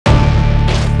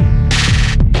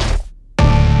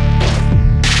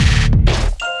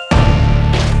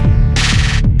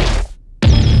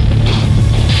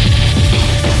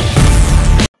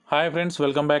Hi friends,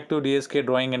 welcome back to DSK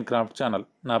drawing and craft channel.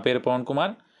 నా పేరు పవన్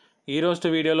కుమార్. ఈరోజు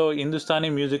వీడియోలో హిందుస్థానీ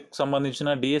మ్యూజిక్ సంబంధించిన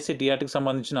DSC టీఆర్టీకి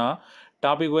సంబంధించిన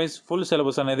టాపిక్ వైజ్ ఫుల్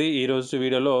సిలబస్ అనేది ఈరోజు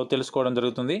వీడియోలో తెలుసుకోవడం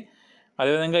జరుగుతుంది.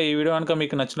 అదేవిధంగా ఈ వీడియో కనుక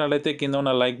మీకు నచ్చినట్లయితే కింద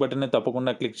ఉన్న లైక్ బటన్ని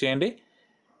తప్పకుండా క్లిక్ చేయండి.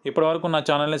 ఇప్పటివరకు నా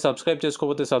ఛానల్ని సబ్స్క్రైబ్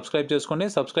చేసుకోకపోతే సబ్స్క్రైబ్ చేసుకోండి.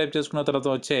 సబ్స్క్రైబ్ చేసుకున్న తర్వాత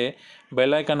వచ్చే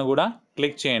బెల్ ఐకాన్ కూడా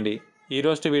క్లిక్ చేయండి.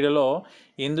 ఈరోజు వీడియోలో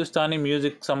హిందుస్థానీ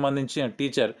మ్యూజిక్ సంబంధించిన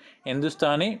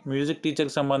హిందుస్థానీ మ్యూజిక్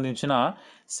టీచర్కి సంబంధించిన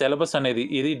సిలబస్ అనేది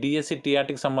ఇది DSC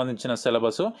టీఆర్టీకి సంబంధించిన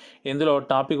సిలబస్. ఇందులో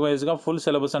టాపిక్ వైజ్గా ఫుల్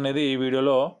సిలబస్ అనేది ఈ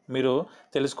వీడియోలో మీరు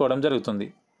తెలుసుకోవడం జరుగుతుంది.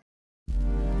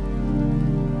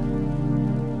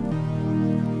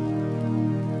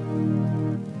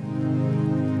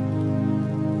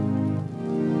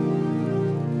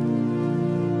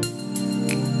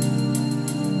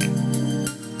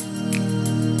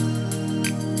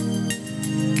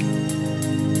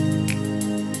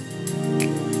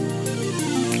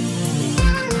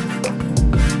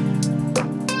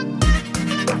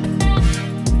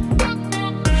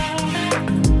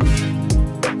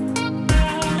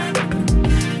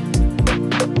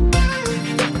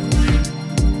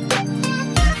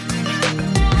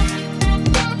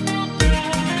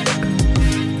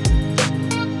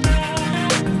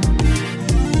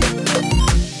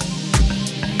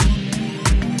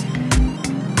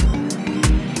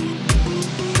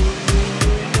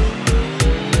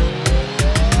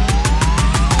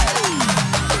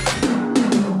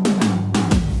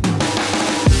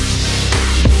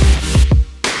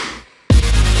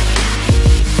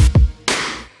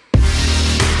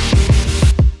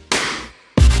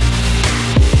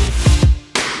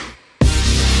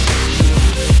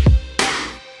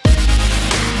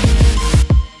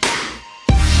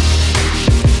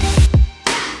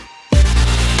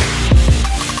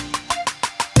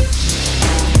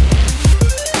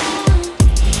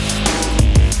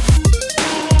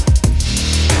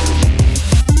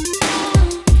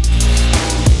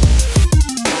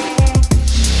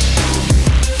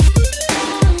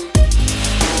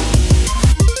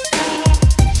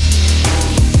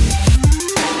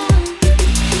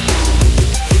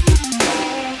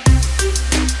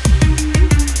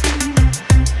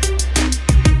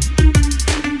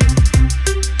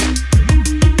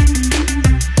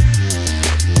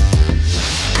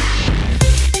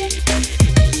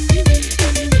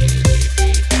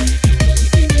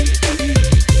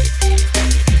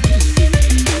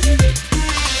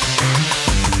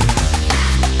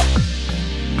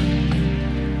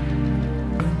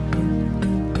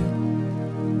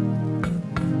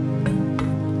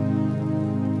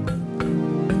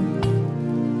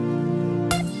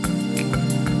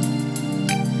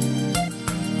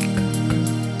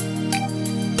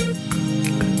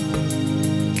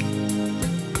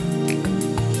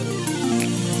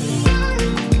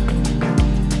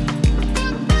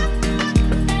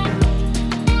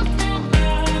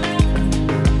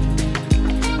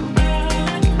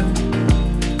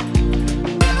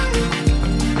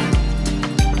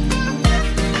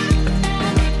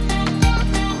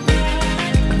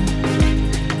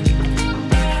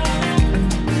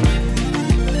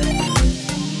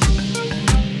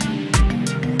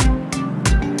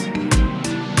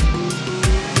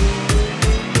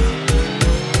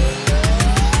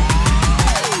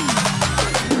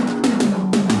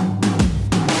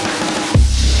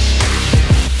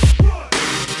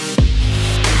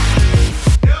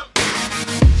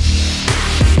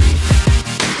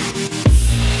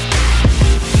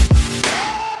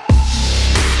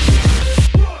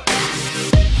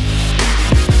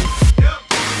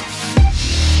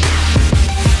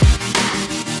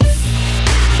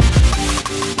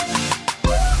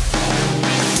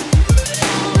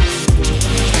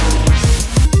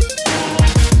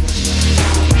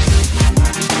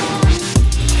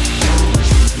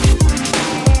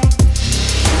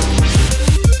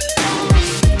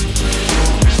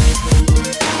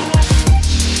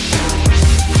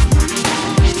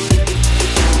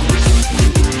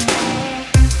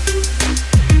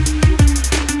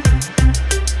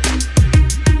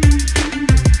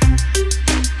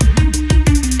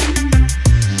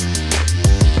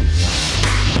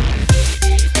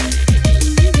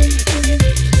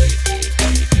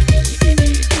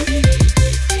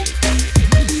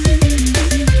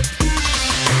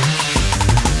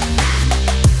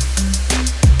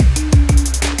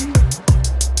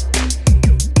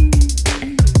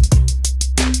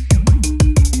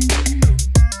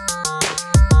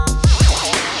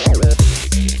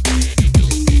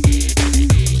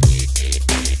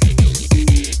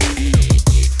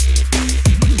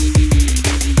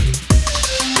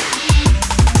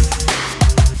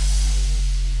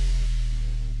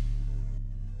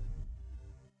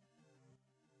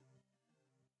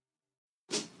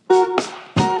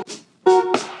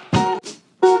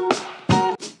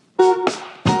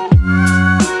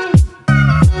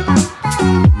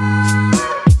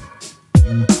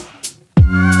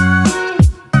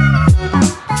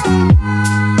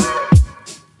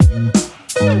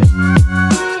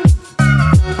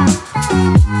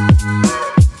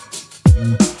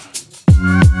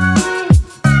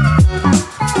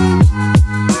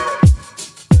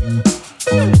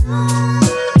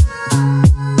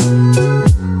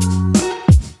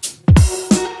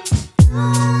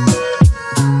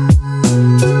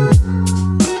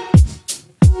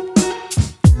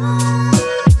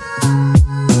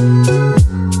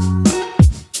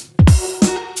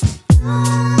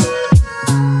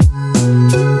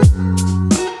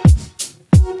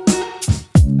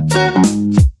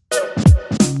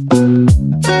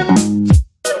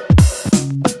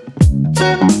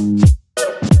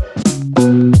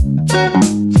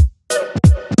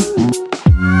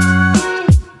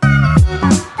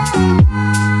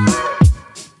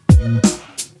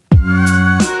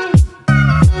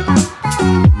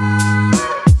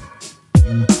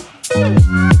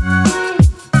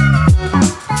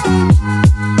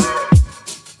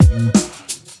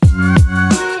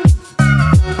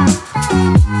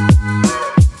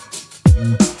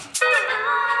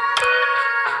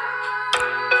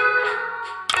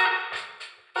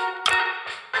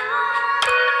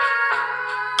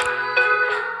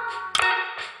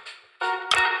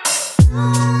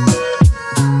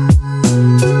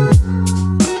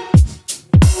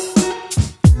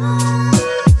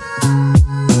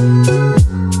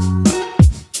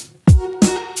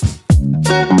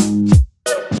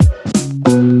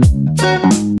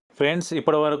 ఫ్రెండ్స్,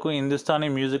 ఇప్పటివరకు హిందుస్థానీ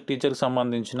మ్యూజిక్ టీచర్కి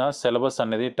సంబంధించిన సిలబస్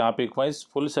అనేది టాపిక్ వైజ్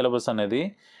ఫుల్ సిలబస్ అనేది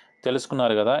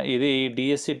తెలుసుకున్నారు కదా. ఇది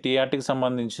డిఎస్సి టీఆర్టీకి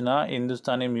సంబంధించిన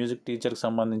హిందుస్థానీ మ్యూజిక్ టీచర్కి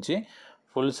సంబంధించి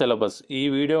ఫుల్ సిలబస్. ఈ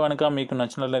వీడియో కనుక మీకు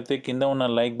నచ్చినట్లయితే కింద ఉన్న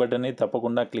లైక్ బటన్ని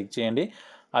తప్పకుండా క్లిక్ చేయండి.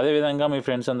 అదేవిధంగా మీ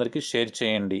ఫ్రెండ్స్ అందరికీ షేర్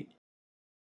చేయండి.